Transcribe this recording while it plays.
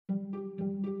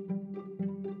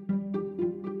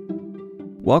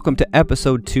Welcome to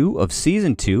episode 2 of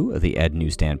season 2 of the Ed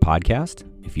Newsstand podcast.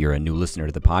 If you're a new listener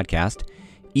to the podcast,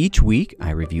 each week I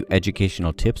review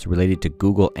educational tips related to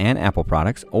Google and Apple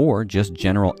products or just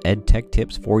general ed tech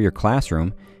tips for your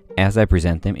classroom as I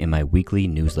present them in my weekly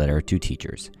newsletter to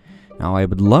teachers. Now, I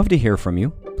would love to hear from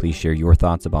you. Please share your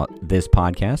thoughts about this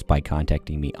podcast by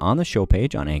contacting me on the show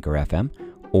page on Anchor FM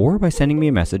or by sending me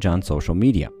a message on social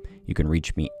media. You can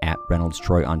reach me at Reynolds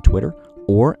Troy on Twitter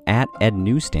or at Ed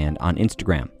Newsstand on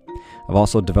Instagram. I've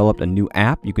also developed a new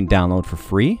app you can download for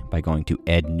free by going to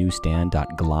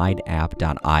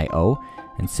ednewsstand.glideapp.io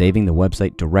and saving the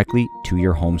website directly to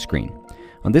your home screen.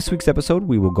 On this week's episode,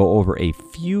 we will go over a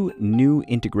few new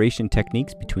integration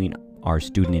techniques between our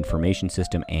student information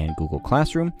system and Google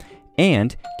Classroom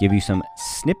and give you some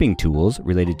snipping tools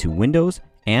related to Windows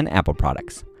and Apple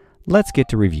products. Let's get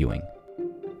to reviewing.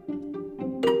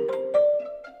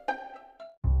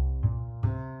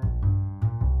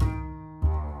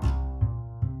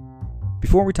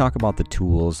 Before we talk about the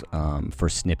tools for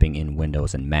snipping in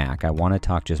Windows and Mac, I want to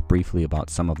talk just briefly about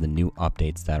some of the new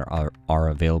updates that are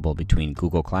available between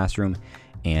Google Classroom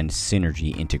and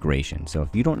Synergy integration. So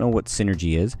if you don't know what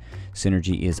Synergy is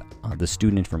the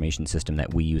student information system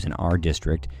that we use in our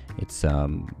district. It's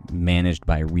managed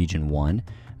by Region 1.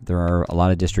 There are a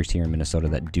lot of districts here in Minnesota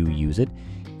that do use it.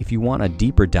 If you want a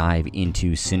deeper dive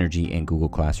into Synergy and Google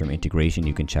Classroom integration,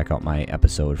 you can check out my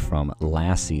episode from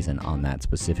last season on that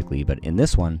specifically. But in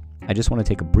this one, I just want to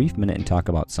take a brief minute and talk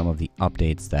about some of the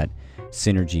updates that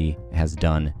Synergy has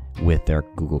done with their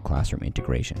Google Classroom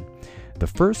integration. The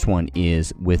first one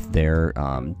is with their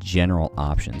general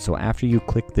options. So after you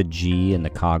click the G and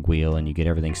the cogwheel and you get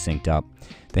everything synced up,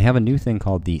 they have a new thing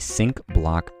called the sync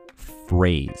block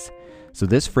phrase. So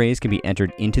this phrase can be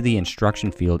entered into the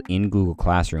instruction field in Google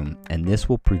Classroom, and this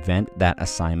will prevent that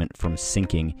assignment from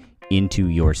syncing into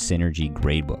your Synergy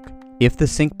gradebook. If the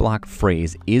sync block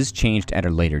phrase is changed at a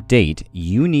later date,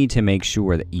 you need to make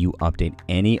sure that you update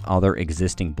any other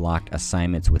existing blocked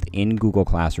assignments within Google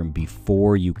Classroom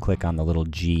before you click on the little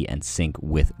G and sync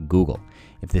with Google.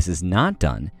 If this is not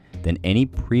done, then any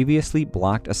previously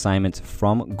blocked assignments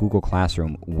from Google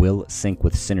Classroom will sync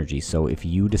with Synergy. So if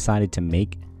you decided to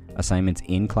make assignments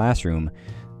in Classroom,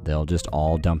 they'll just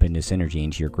all dump into Synergy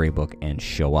into your gradebook and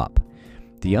show up.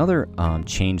 The other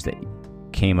change that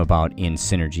came about in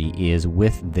Synergy is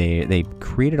they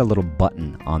created a little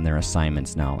button on their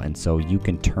assignments now, and so you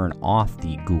can turn off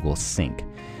the Google Sync.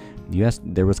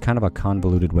 There was kind of a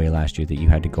convoluted way last year that you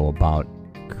had to go about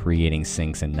creating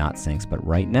syncs and not syncs, but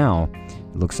right now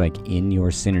it looks like in your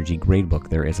Synergy gradebook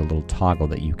there is a little toggle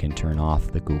that you can turn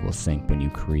off the Google Sync when you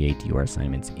create your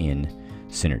assignments in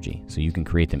Synergy. So you can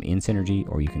create them in Synergy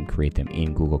or you can create them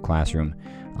in Google Classroom.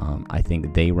 I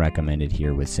think they recommended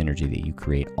here with Synergy that you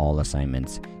create all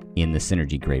assignments in the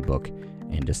Synergy gradebook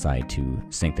and decide to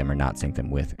sync them or not sync them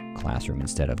with Classroom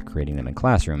instead of creating them in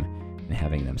Classroom and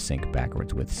having them sync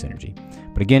backwards with Synergy.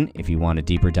 But again, if you want a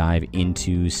deeper dive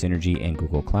into Synergy and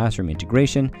Google Classroom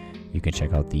integration, you can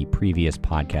check out the previous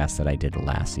podcast that I did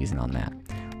last season on that.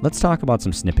 Let's talk about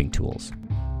some snipping tools.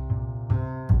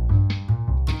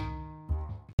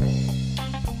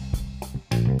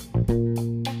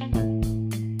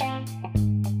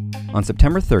 On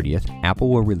September 30th, Apple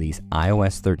will release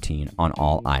iOS 13 on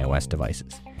all iOS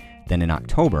devices. Then in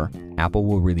October, Apple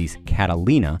will release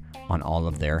Catalina on all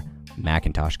of their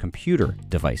Macintosh computer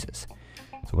devices.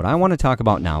 So what I want to talk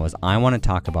about now is I want to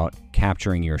talk about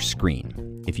capturing your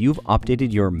screen. If you've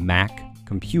updated your Mac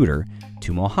computer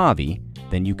to Mojave,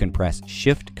 then you can press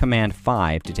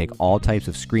Shift-Command-5 to take all types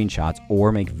of screenshots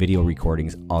or make video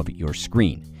recordings of your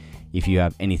screen. If you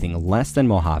have anything less than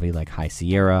Mojave, like High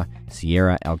Sierra,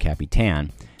 Sierra, El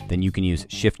Capitan, then you can use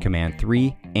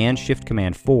Shift-Command-3 and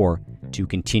Shift-Command-4 to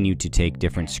continue to take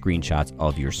different screenshots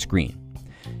of your screen.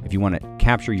 If you want to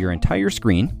capture your entire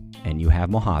screen and you have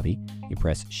Mojave, you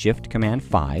press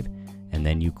Shift-Command-5 and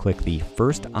then you click the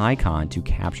first icon to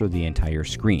capture the entire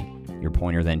screen. Your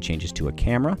pointer then changes to a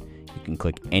camera. You can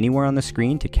click anywhere on the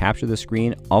screen to capture the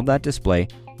screen of that display,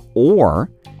 or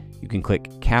you can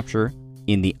click Capture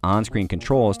in the on-screen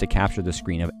controls to capture the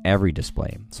screen of every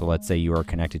display. So let's say you are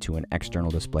connected to an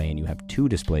external display and you have two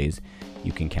displays,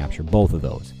 you can capture both of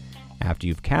those. After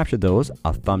you've captured those,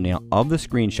 a thumbnail of the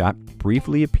screenshot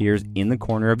briefly appears in the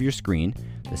corner of your screen,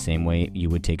 the same way you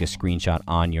would take a screenshot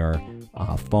on your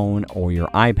phone or your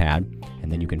iPad,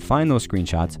 and then you can find those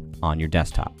screenshots on your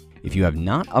desktop. If you have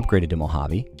not upgraded to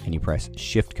Mojave and you press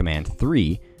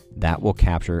Shift-Command-3, that will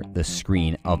capture the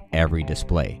screen of every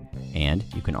display, and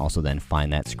you can also then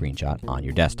find that screenshot on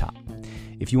your desktop.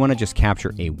 If you want to just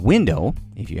capture a window,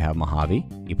 if you have Mojave,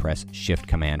 you press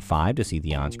Shift-Command-5 to see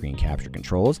the on-screen capture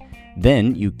controls.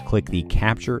 Then you click the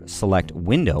Capture Select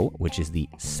Window, which is the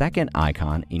second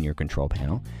icon in your control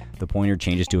panel. The pointer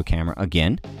changes to a camera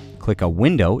again. Click a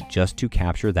window just to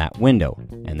capture that window,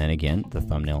 and then again the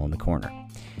thumbnail in the corner.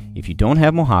 If you don't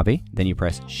have Mojave, then you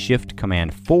press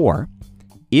Shift-Command-4.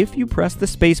 If you press the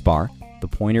spacebar, the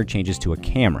pointer changes to a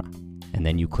camera, and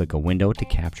then you click a window to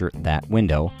capture that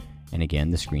window, and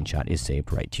again the screenshot is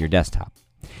saved right to your desktop.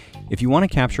 If you want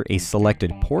to capture a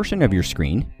selected portion of your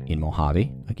screen in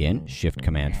Mojave, again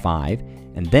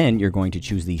Shift-Command-5, and then you're going to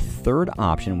choose the third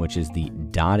option, which is the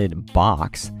dotted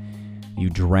box. You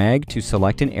drag to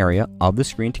select an area of the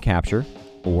screen to capture,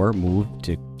 or move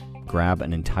to grab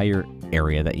an entire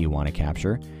area that you want to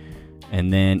capture.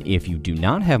 And then if you do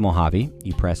not have Mojave,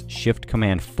 you press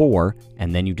Shift-Command-4,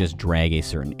 and then you just drag a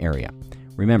certain area.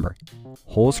 Remember,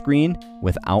 whole screen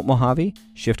without Mojave,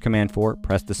 Shift-Command-4,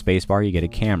 press the spacebar, you get a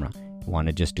camera. You want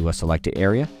to just do a selected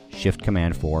area,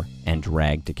 Shift-Command-4, and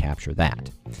drag to capture that.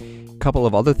 A couple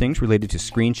of other things related to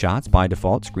screenshots. By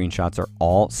default, screenshots are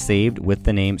all saved with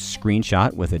the name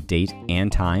screenshot with a date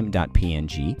and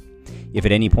time.png. If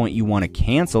at any point you want to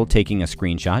cancel taking a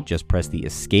screenshot, just press the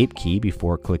Escape key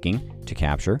before clicking to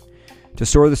capture. To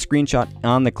store the screenshot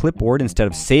on the clipboard instead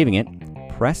of saving it,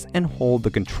 press and hold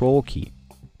the Control key.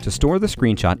 To store the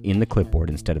screenshot in the clipboard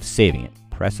instead of saving it,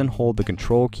 press and hold the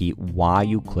Control key while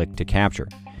you click to capture.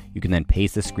 You can then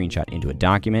paste the screenshot into a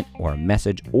document or a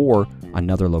message or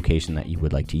another location that you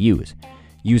would like to use.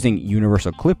 Using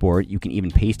Universal Clipboard, you can even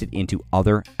paste it into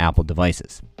other Apple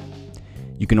devices.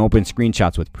 You can open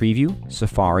screenshots with Preview,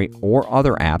 Safari, or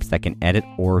other apps that can edit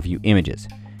or view images.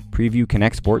 Preview can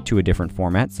export to a different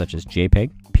format such as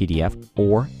JPEG, PDF,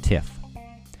 or TIFF.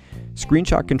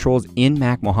 Screenshot controls in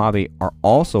Mac Mojave are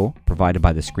also provided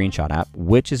by the Screenshot app,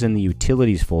 which is in the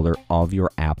Utilities folder of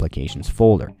your Applications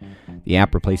folder. The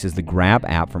app replaces the Grab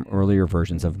app from earlier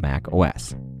versions of Mac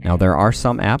OS. Now, there are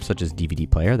some apps such as DVD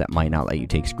Player that might not let you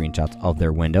take screenshots of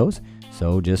their windows,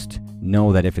 so just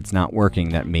know that if it's not working,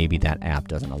 that maybe that app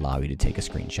doesn't allow you to take a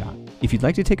screenshot. If you'd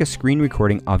like to take a screen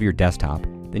recording of your desktop,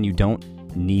 then you don't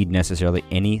need necessarily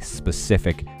any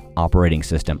specific operating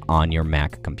system on your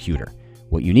Mac computer.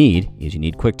 What you need is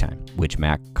QuickTime, which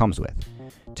Mac comes with.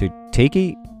 To take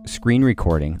a screen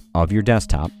recording of your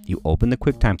desktop, you open the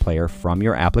QuickTime player from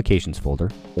your Applications folder,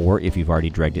 or if you've already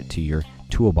dragged it to your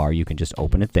toolbar, you can just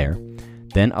open it there.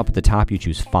 Then up at the top, you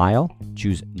choose File,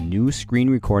 choose New Screen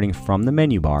Recording from the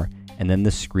menu bar, and then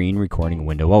the screen recording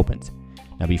window opens.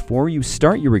 Now, before you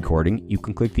start your recording, you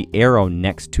can click the arrow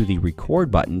next to the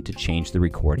Record button to change the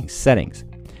recording settings.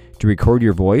 To record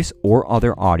your voice or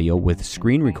other audio with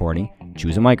screen recording,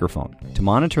 choose a microphone. To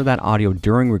monitor that audio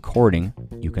during recording,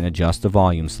 you can adjust the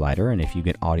volume slider, and if you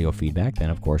get audio feedback,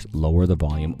 then of course lower the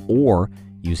volume or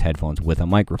use headphones with a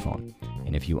microphone.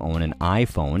 And if you own an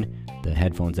iPhone, the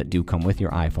headphones that do come with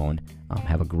your iPhone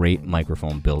have a great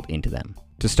microphone built into them.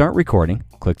 To start recording,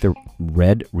 click the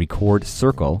red record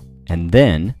circle and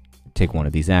then take one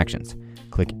of these actions.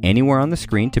 Click anywhere on the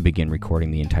screen to begin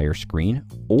recording the entire screen,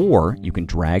 or you can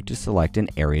drag to select an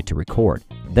area to record.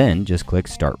 Then just click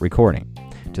Start Recording.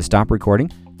 To stop recording,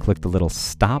 click the little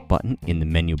stop button in the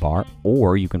menu bar,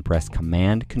 or you can press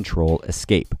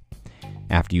Command-Control-Escape.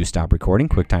 After you stop recording,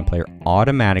 QuickTime Player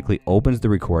automatically opens the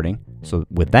recording, so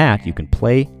with that you can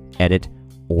play, edit,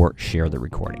 or share the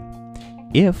recording.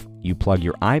 If you plug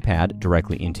your iPad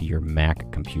directly into your Mac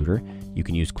computer, you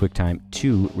can use QuickTime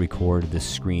to record the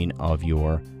screen of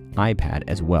your iPad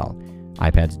as well.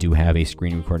 iPads do have a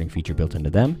screen recording feature built into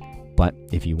them, but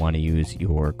if you want to use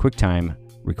your QuickTime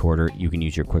recorder, you can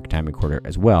use your QuickTime recorder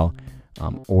as well,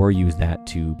 or use that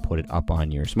to put it up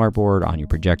on your smartboard, on your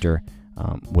projector,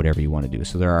 whatever you want to do.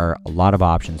 So there are a lot of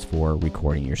options for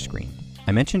recording your screen.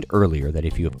 I mentioned earlier that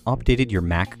if you have updated your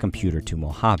Mac computer to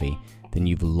Mojave, then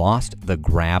you've lost the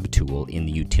Grab tool in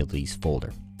the Utilities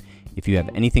folder. If you have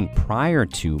anything prior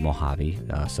to Mojave,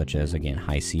 such as, again,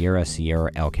 High Sierra, Sierra,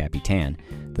 El Capitan,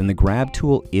 then the Grab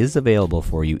tool is available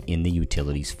for you in the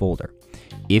Utilities folder.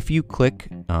 If you click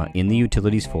in the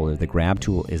Utilities folder, the Grab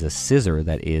tool is a scissor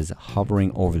that is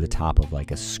hovering over the top of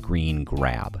like a screen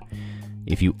grab.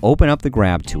 If you open up the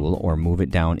Grab tool or move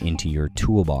it down into your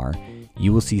toolbar,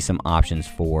 you will see some options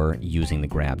for using the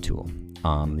Grab tool.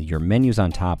 Your menus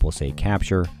on top will say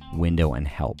Capture, Window, and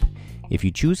Help. If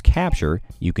you choose Capture,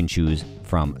 you can choose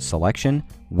from Selection,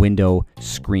 Window,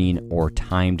 Screen, or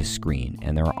Timed Screen,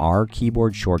 and there are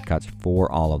keyboard shortcuts for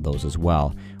all of those as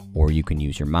well, or you can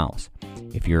use your mouse.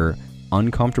 If you're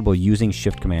uncomfortable using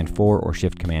Shift-Command-4 or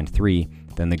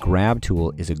Shift-Command-3, then the Grab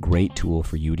tool is a great tool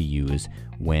for you to use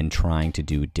when trying to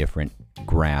do different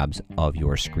grabs of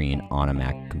your screen on a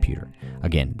Mac computer.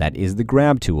 Again, that is the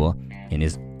grab tool and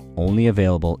is only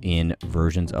available in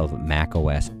versions of Mac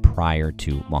OS prior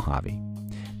to Mojave.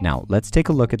 Now, let's take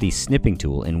a look at the snipping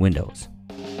tool in Windows.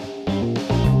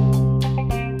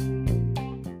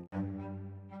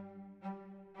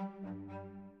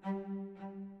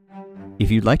 If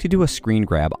you'd like to do a screen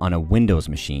grab on a Windows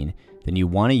machine, then you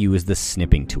want to use the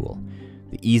snipping tool.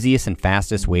 The easiest and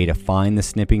fastest way to find the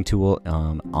snipping tool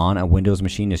on a Windows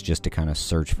machine is just to kind of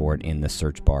search for it in the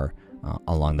search bar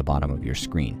along the bottom of your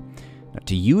screen. Now,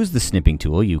 to use the snipping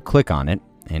tool, you click on it,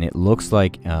 and it looks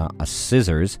like a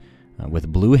scissors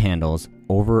with blue handles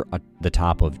over the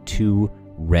top of two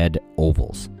red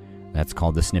ovals. That's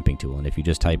called the snipping tool, and if you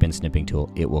just type in snipping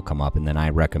tool, it will come up, and then I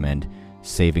recommend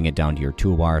saving it down to your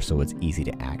toolbar so it's easy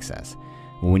to access.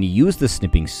 When you use the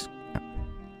snipping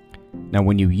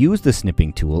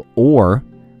tool, or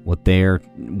what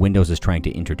Windows is trying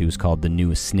to introduce called the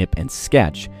new snip and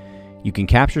sketch, you can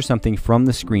capture something from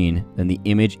the screen, then the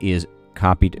image is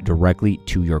copied directly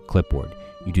to your clipboard.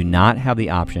 You do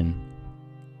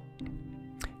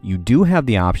have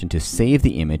the option to save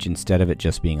the image instead of it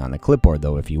just being on the clipboard,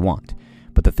 though, if you want.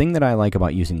 But the thing that I like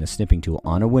about using the snipping tool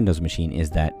on a Windows machine is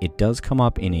that it does come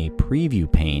up in a preview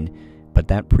pane, but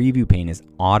that preview pane is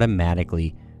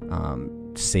automatically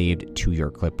saved to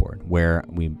your clipboard. Where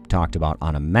we talked about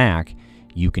on a Mac,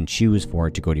 you can choose for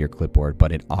it to go to your clipboard,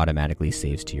 but it automatically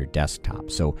saves to your desktop.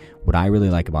 So what I really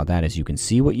like about that is you can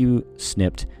see what you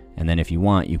snipped, and then if you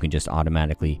want, you can just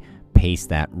automatically paste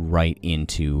that right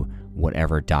into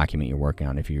whatever document you're working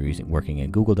on. If you're working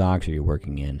in Google Docs, or you're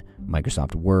working in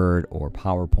Microsoft Word or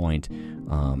PowerPoint,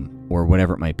 or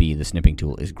whatever it might be, the snipping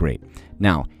tool is great.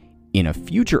 Now, in a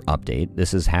future update,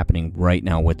 this is happening right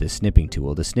now with the snipping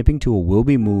tool. The snipping tool will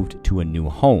be moved to a new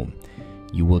home.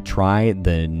 You will try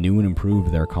the new and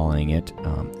improved, they're calling it,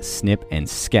 snip and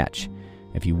sketch.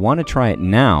 If you want to try it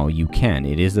now, you can.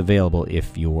 It is available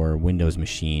if your Windows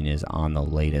machine is on the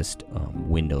latest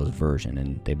Windows version,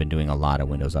 and they've been doing a lot of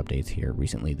Windows updates here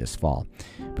recently this fall.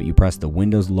 But you press the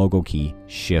Windows logo key,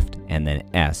 Shift, and then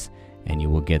S, and you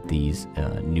will get these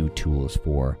new tools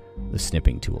for the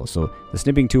snipping tool. So the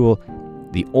snipping tool,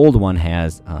 the old one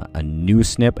has a new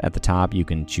snip at the top. You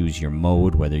can choose your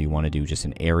mode, whether you want to do just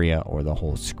an area or the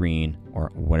whole screen,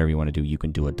 or whatever you want to do. You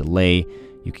can do a delay,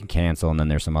 you can cancel, and then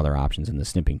there's some other options in the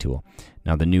snipping tool.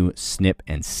 Now the new snip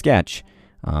and sketch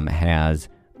has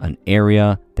an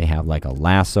area. They have like a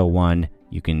lasso one.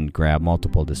 You can grab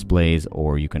multiple displays,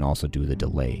 or you can also do the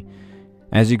delay.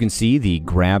 As you can see, the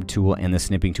grab tool and the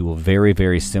snipping tool very,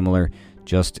 very similar,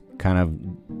 just kind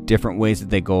of different ways that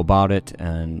they go about it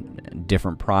and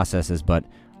different processes, but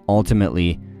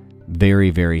ultimately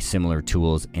very, very similar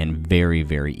tools and very,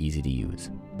 very easy to use.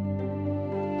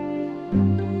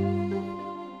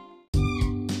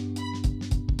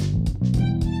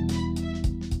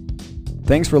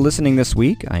 Thanks for listening this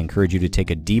week. I encourage you to take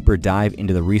a deeper dive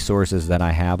into the resources that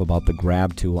I have about the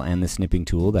grab tool and the snipping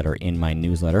tool that are in my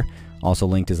newsletter. Also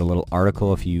linked is a little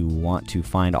article if you want to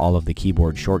find all of the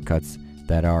keyboard shortcuts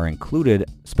that are included,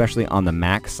 especially on the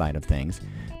Mac side of things.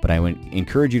 But I would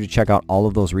encourage you to check out all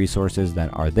of those resources that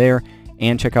are there,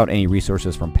 and check out any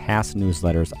resources from past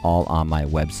newsletters, all on my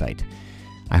website.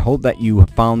 I hope that you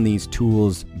found these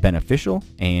tools beneficial,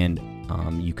 and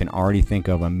you can already think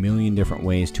of a million different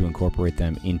ways to incorporate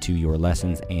them into your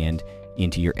lessons and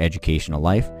into your educational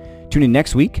life. Tune in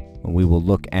next week when we will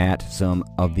look at some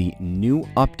of the new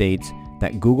updates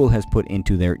that Google has put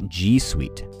into their G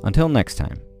Suite. Until next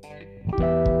time.